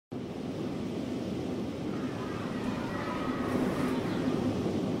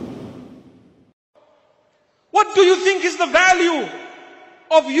What do you think is the value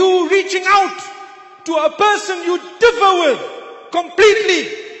of you reaching out to a person you differ with completely?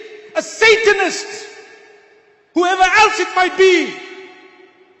 A Satanist, whoever else it might be.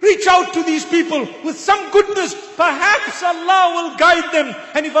 Reach out to these people with some goodness. Perhaps Allah will guide them.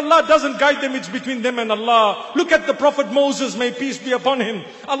 And if Allah doesn't guide them, it's between them and Allah. Look at the Prophet Moses, may peace be upon him.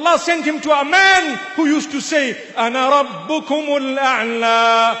 Allah sent him to a man who used to say, Ana rabbukumul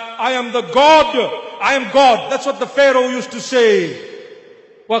a'la. I am the God. I am God. That's what the Pharaoh used to say.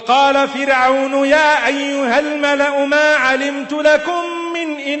 وَقَالَ فِرْعَوْنُ يَا أَيُّهَا الْمَلَأُ مَا عَلِمْتُ لَكُم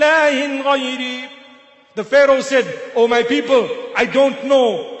مِّنْ إِلَٰهٍ غَيْرِي. The Pharaoh said, "O my people, I don't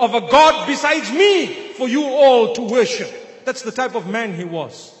know of a God besides me for you all to worship." That's the type of man he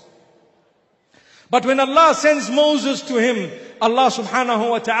was. But when Allah sends Moses to him, Allah subhanahu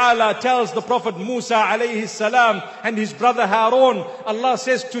wa ta'ala tells the Prophet Musa alayhi salam and his brother Harun, Allah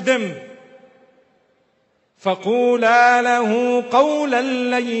says to them, فَقُولَا لَهُ قَوْلًا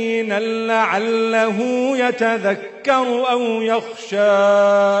لَيِّنًا لَعَلَّهُ يَتَذَكَّرُ أَوْ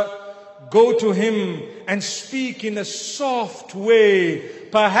يَخْشَىٰ. Go to him and speak in a soft way.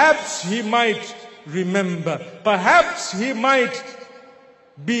 Perhaps he might remember. Perhaps he might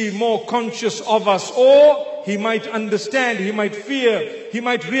be more conscious of us. Or he might understand, he might fear, he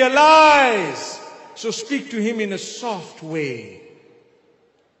might realize. So speak to him in a soft way.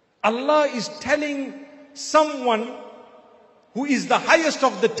 Allah is telling someone who is the highest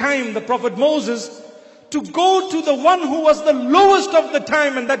of the time, the Prophet Moses, to go to the one who was the lowest of the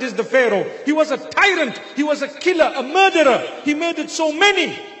time, and that is the Pharaoh. He was a tyrant, he was a killer, a murderer. He murdered so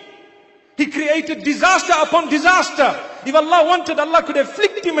many. He created disaster upon disaster. If Allah wanted, Allah could have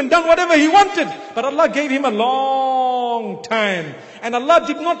flicked him and done whatever he wanted. But Allah gave him a long time. And Allah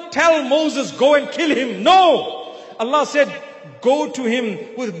did not tell Moses, go and kill him. No! Allah said, go to him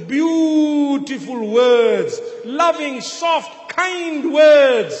with beautiful words, loving, soft, kind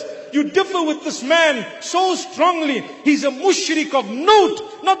words. You differ with this man so strongly. He's a mushrik of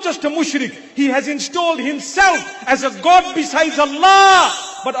note, not just a mushrik. He has installed himself as a God besides Allah.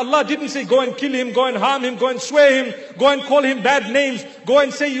 But Allah didn't say, go and kill him, go and harm him, go and swear him, go and call him bad names, go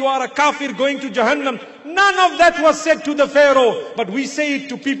and say you are a kafir going to Jahannam. None of that was said to the Pharaoh. But we say it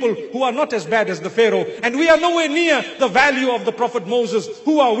to people who are not as bad as the Pharaoh. And we are nowhere near the value of the Prophet Moses.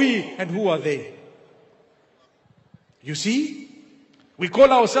 Who are we and who are they? You see? We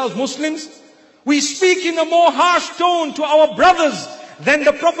call ourselves Muslims. We speak in a more harsh tone to our brothers than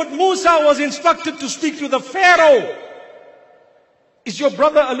the Prophet Musa was instructed to speak to the Pharaoh. Is your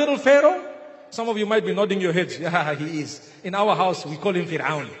brother a little Pharaoh? Some of you might be nodding your heads. Yeah, he is. In our house, we call him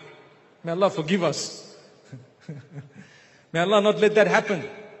Fir'aun. May Allah forgive us. May Allah not let that happen.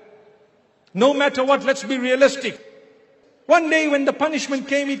 No matter what, let's be realistic. One day when the punishment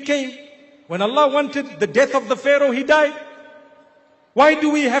came, it came. When Allah wanted the death of the Pharaoh, he died. Why do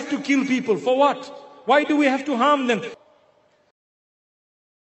we have to kill people? For what? Why do we have to harm them?